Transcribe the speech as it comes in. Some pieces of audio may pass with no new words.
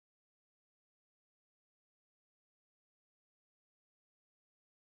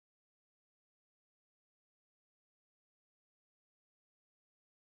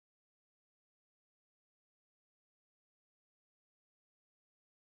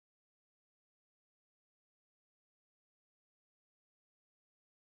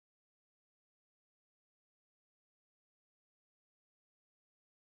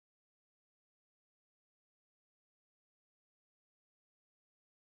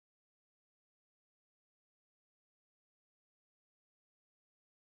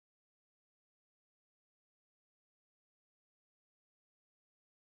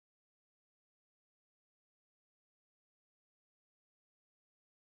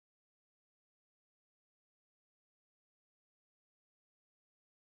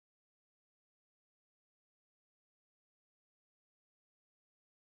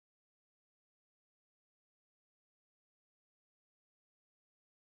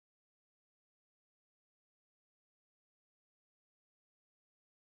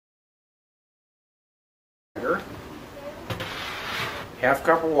half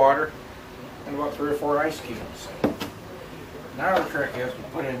cup of water, and about 3 or 4 ice cubes. Now the trick is to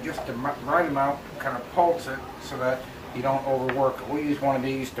put in just the right amount, kind of pulse it so that you don't overwork it. We use one of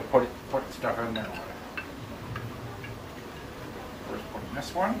these to put stuff in there. First putting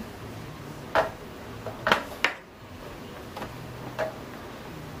this one.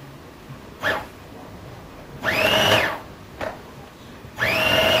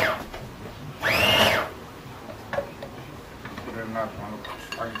 Put in another one.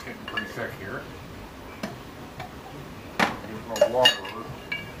 It's getting pretty thick here. Give it a little water,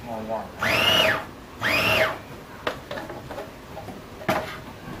 more water.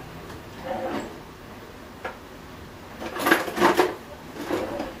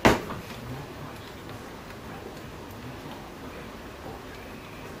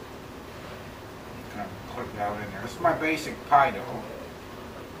 Put it out in there. This is my basic pie dough.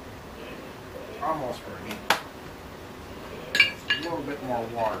 Almost ready. Just a little bit more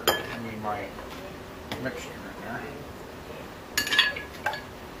water. I mean my mixture in there.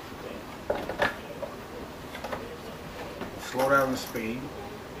 Slow down the speed.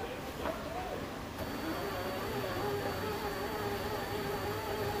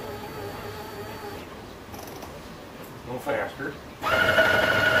 A little faster.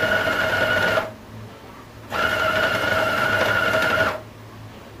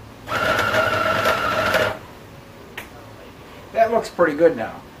 That looks pretty good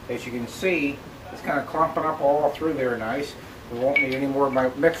now. As you can see, it's kind of clumping up all through there nice. We won't need any more of my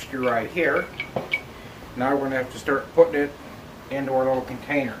mixture right here. Now we're going to have to start putting it into our little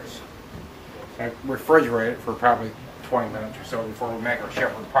containers. I refrigerate it for probably 20 minutes or so before we make our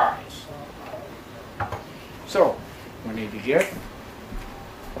shepherd pies. So, we need to get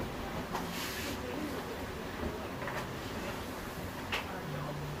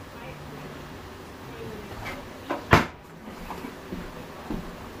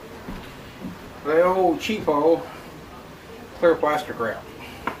the old cheapo clear plastic wrap.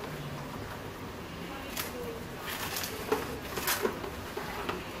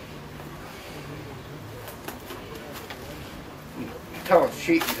 You can tell it's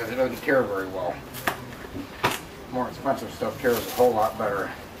cheap because it doesn't tear very well. More expensive stuff tears a whole lot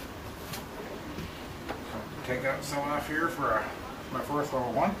better. So take out some off here for my first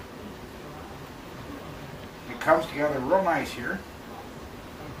little one. It comes together real nice here.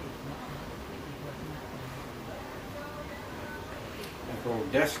 Little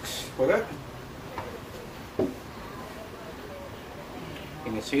discs with it.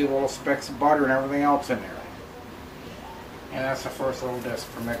 You can see the little specks of butter and everything else in there. And that's the first little disc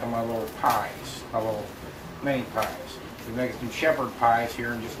for making my little pies, my little mini pies. We'll be making some shepherd pies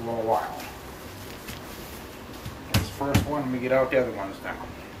here in just a little while. This first one, let me get out the other ones now.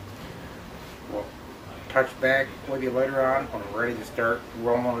 We'll touch back with you later on when we're ready to start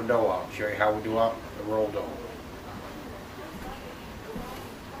rolling the dough out. Show you how we do out the roll dough.